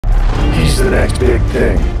He's the next big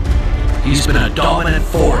thing. He's been a dominant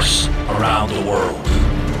force around the world.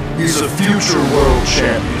 He's a future world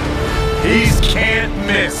champion. He's can't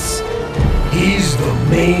miss. He's the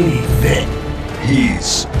main event.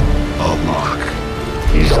 He's a lock.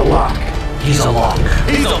 He's a lock. He's a lock.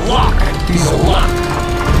 He's a lock. He's a lock.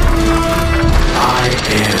 I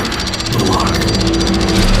am the lock.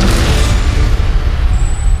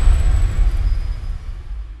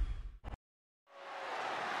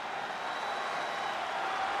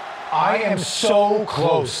 I am so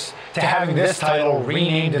close to having this title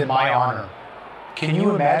renamed in my honor. Can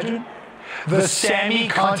you imagine? The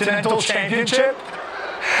Semi-Continental Championship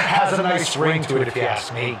has a nice ring to it if you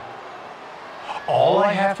ask me. All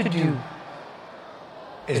I have to do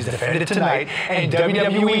is defend it tonight, and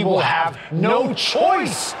WWE will have no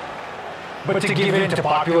choice but to give in to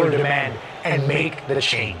popular demand and make the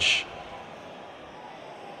change.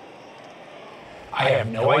 I have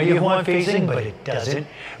no idea who I'm facing, but it doesn't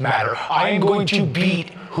matter. I am going to beat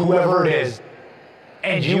whoever it is,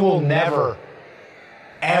 and you will never,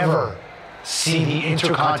 ever see the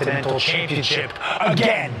Intercontinental Championship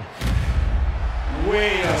again.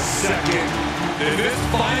 Wait a second. Is this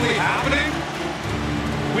finally happening?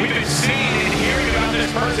 We've been seeing and hearing about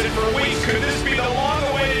this person for weeks. Could this be the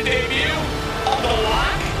long-awaited debut of The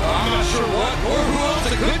Lock? I'm not sure what or who else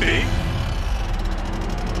it could be.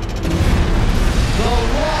 The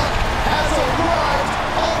Lock has arrived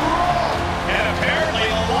on Raw! And apparently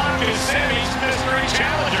The Lock is Sammy's mystery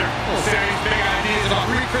challenger. Well, Sammy's big ideas about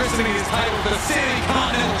rechristening his title the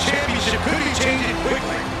Semi-Continental Championship could be changing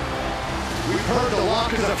quickly. We've heard The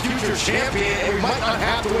Lock is a future champion, and we might not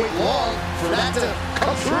have to wait long for that to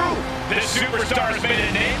come through. This superstar has made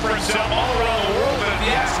a name for himself all around the world, but if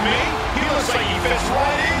you ask me, he looks like he fits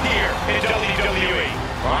right in here in WWE.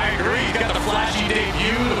 I agree, he's got the flashy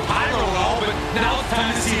debut, the pyro and all, but now it's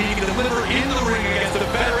time to see if he can deliver in the ring against a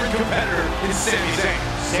veteran competitor in Sami Zayn.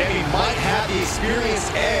 Sami might have the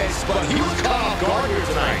experienced edge, but he was caught off guard here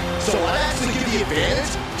tonight. So I'd actually give the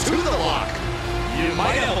advantage to The Lock. You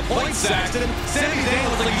might have a point, Saxton. Sami Zayn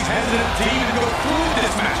looks like he's hesitant to even go through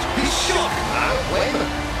this match. He's shook. I don't blame him.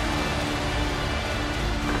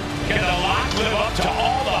 Can The Lock live up to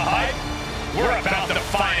all the hype? We're about to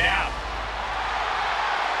find out.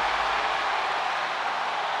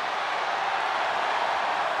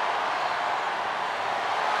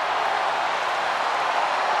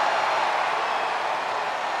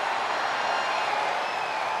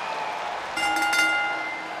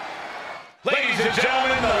 Ladies and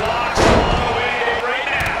gentlemen, The Lock's on the way right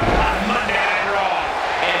now on Monday Night Raw.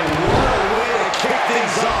 And what a way to kick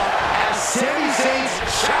things off as Sami Zayn's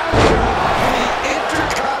challenger in the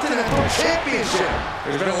Intercontinental Championship.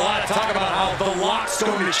 There's been a lot of talk about how The Lock's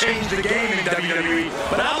going to change the game in WWE,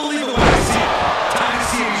 but I believe it when I see it. Time to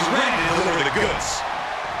see if he's ready to deliver the goods.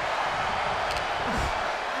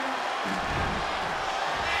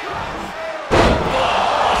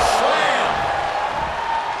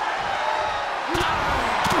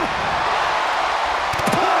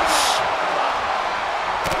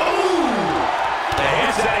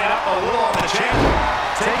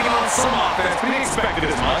 Some offense, but he expected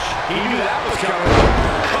as much. He knew that was coming.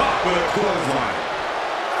 Caught with a clothesline.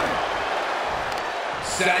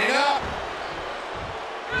 Setting up.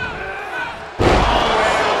 All the way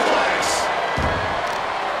to the place.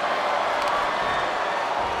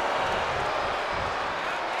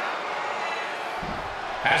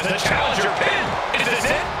 As the challenger pin. Is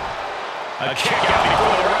this it? A kick out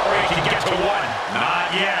before the referee can get to one.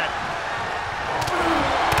 Not yet.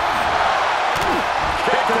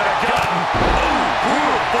 Kick to the gut. Ooh,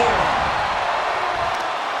 brutal forearm.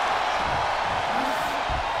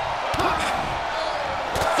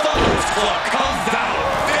 Thunderous club comes down.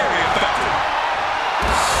 Very effective.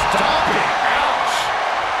 Stomping. Ouch.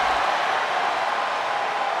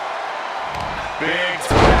 Big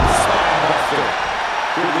time spine buster.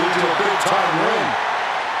 Could lead to a big time win.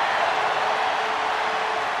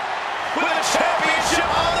 With a championship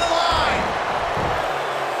on the line.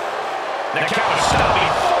 The counter stopped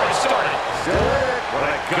before it started. What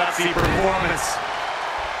a gutsy performance.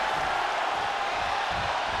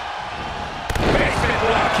 Basement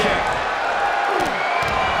block kick.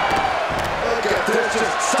 Look at this,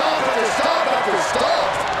 just stomp after stomp after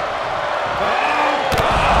stomp.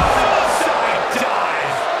 Side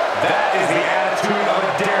dive. That is the attitude of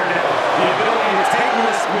a daredevil. The ability to take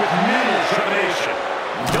risks with minimal trepidation.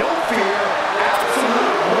 No fear,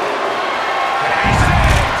 absolute win.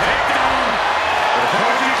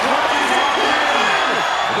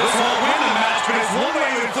 This won't win the match, but it's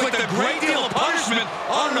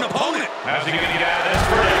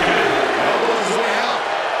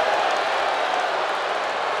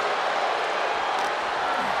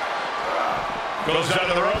Goes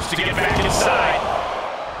under the ropes to get back inside.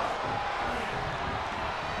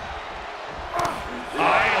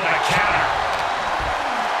 Eye on the counter.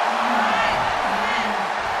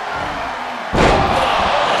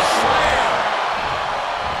 Oh, slam.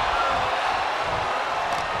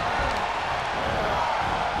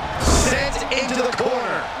 Sent into the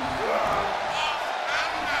corner.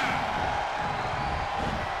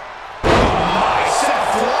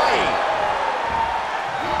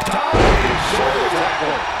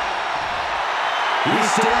 He's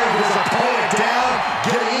staring his opponent down,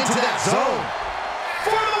 getting into that zone.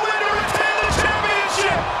 For the win to retain the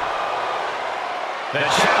championship! The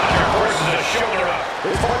challenger forces a shoulder up.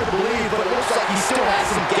 It's hard to believe, but it looks like he still has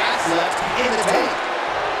some gas left in the tank.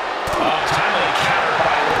 Timely counter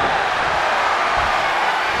by Luke.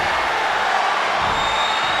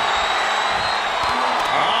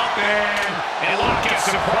 Up and look at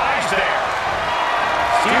surprise there.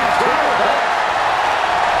 Steve's going with that.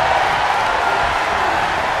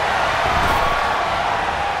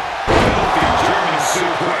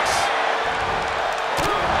 Suplex.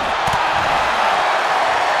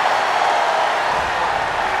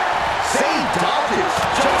 Same dodges,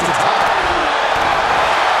 just in time.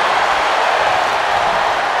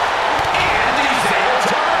 And he's able to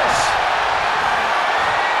touch.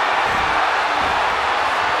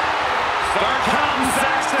 Start counting,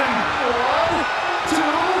 Saxton. 1, 2,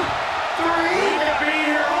 3. We could be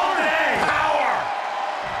here all day. Power.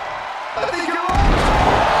 I think you're right.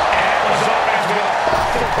 And it was up as well.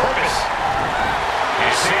 For purpose.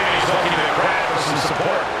 And Sammy's looking to the crowd for some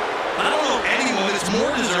support. I don't know anyone that's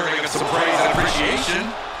more deserving of some praise and appreciation.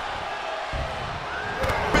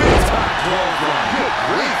 Big time close run. Good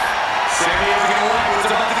grief. Sammy isn't going to like what's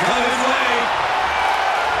about to come his way.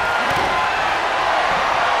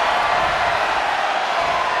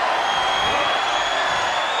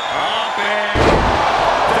 Up and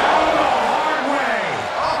down the hard way.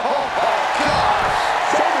 Oh, gosh.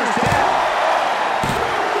 Shoulders down.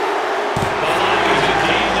 The Lock is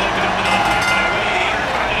indeed lived up to the hype by winning the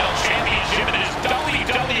Intercontinental Championship in his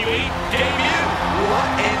WWE debut. What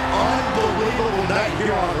an unbelievable night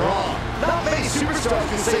here on Raw. Not many superstars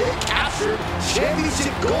can say they captured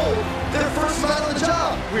championship gold their first night on the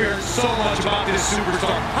job. We heard so much about this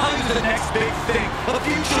superstar. How he's the next big thing, a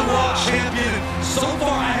future world champion. So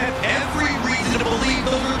far, I have every reason to believe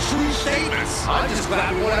those are true statements. I'm just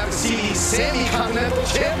glad we won't have to see the Sammy Continental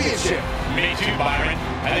Championship. Me too, Byron.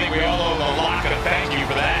 I think we all owe the Lock a thank you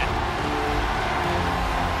for that.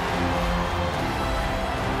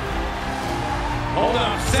 Hold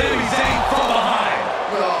on, Sami Zayn from behind.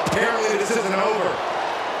 Well, apparently this isn't over.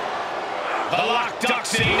 The Lock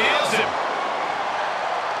ducks and he nails him.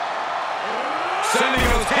 Sami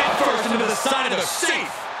goes head first into the side of the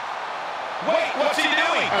safe. Wait, what's he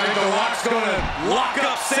doing? I think the Lock's going to lock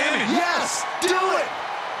up Sami. Yes, do it.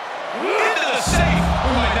 Into the safe.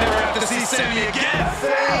 We might never have to see Sami again.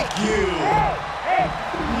 Thank you.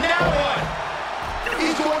 Now what?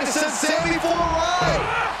 He's going to send Sammy for a ride.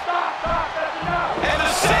 And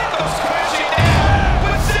the safe goes crashing down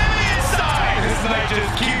with Sammy inside. This night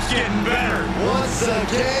just keeps getting better. Once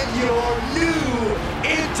again, your new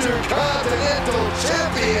Intercontinental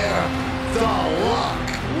Champion, The Lock.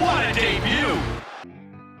 What a debut.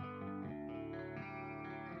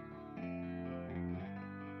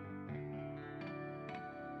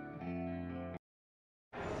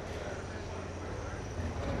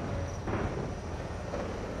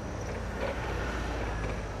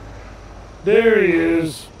 There he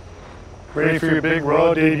is. Ready for your big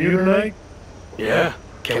Raw debut tonight? Yeah,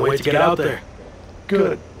 can't wait to get out there.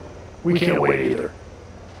 Good. We can't wait either.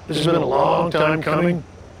 This has been a long time coming,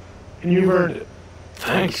 and you've earned it.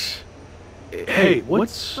 Thanks. Hey,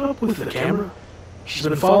 what's up with the camera? She's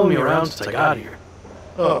been following me around since I got here.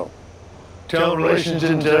 Oh, talent relations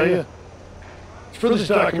didn't tell you? It's for this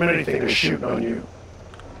documentary thing they're shooting on you.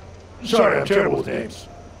 Sorry, I'm terrible with names.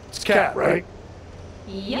 It's Kat, right?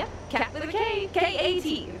 Yep, Cat with a K,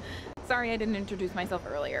 K-A-T. Sorry I didn't introduce myself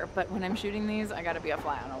earlier, but when I'm shooting these, I gotta be a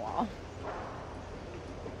fly on a wall.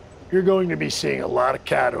 You're going to be seeing a lot of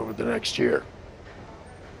Kat over the next year.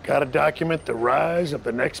 Gotta document the rise of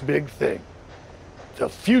the next big thing. The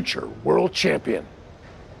future world champion.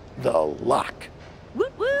 The Lock.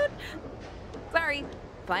 Woot woot! Sorry,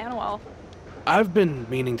 fly on a wall. I've been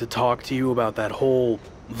meaning to talk to you about that whole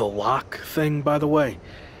The Lock thing, by the way.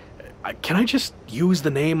 Can I just use the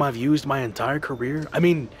name I've used my entire career? I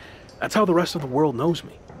mean, that's how the rest of the world knows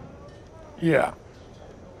me. Yeah,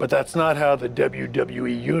 but that's not how the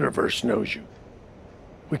WWE Universe knows you.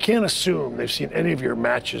 We can't assume they've seen any of your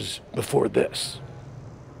matches before this.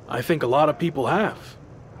 I think a lot of people have.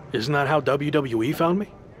 Isn't that how WWE found me?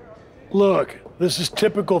 Look, this is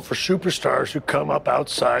typical for superstars who come up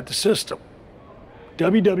outside the system.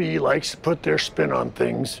 WWE likes to put their spin on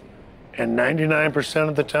things, and 99%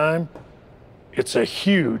 of the time, it's a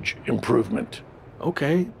huge improvement.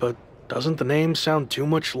 Okay, but doesn't the name sound too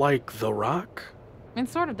much like The Rock? It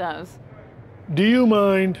sort of does. Do you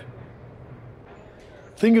mind?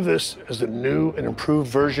 Think of this as a new and improved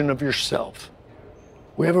version of yourself.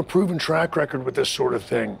 We have a proven track record with this sort of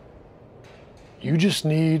thing. You just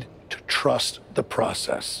need to trust the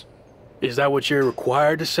process. Is that what you're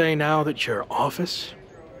required to say now that you're office?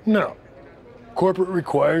 No. Corporate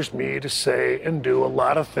requires me to say and do a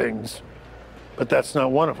lot of things, but that's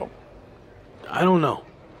not one of them. I don't know.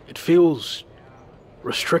 It feels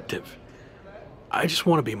restrictive. I just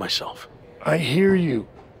want to be myself. I hear you,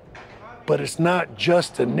 but it's not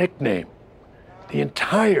just a nickname. The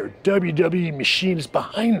entire WWE machine is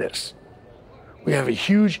behind this. We have a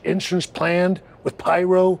huge entrance planned with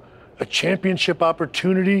pyro, a championship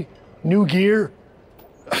opportunity, new gear.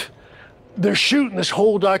 They're shooting this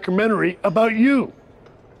whole documentary about you.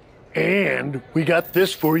 And we got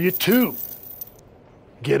this for you too.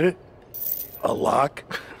 Get it? A lock?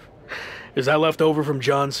 Is that left over from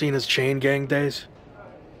John Cena's chain gang days?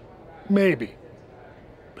 Maybe.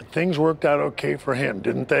 But things worked out okay for him,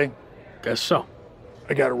 didn't they? Guess so.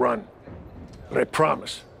 I gotta run. But I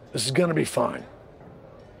promise, this is gonna be fine.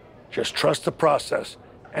 Just trust the process,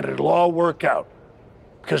 and it'll all work out.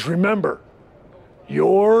 Because remember,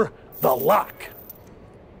 you're the lock.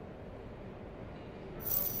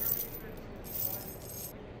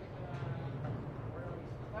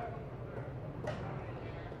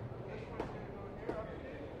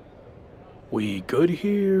 We good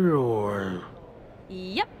here, or...?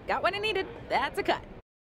 Yep, got what I needed. That's a cut.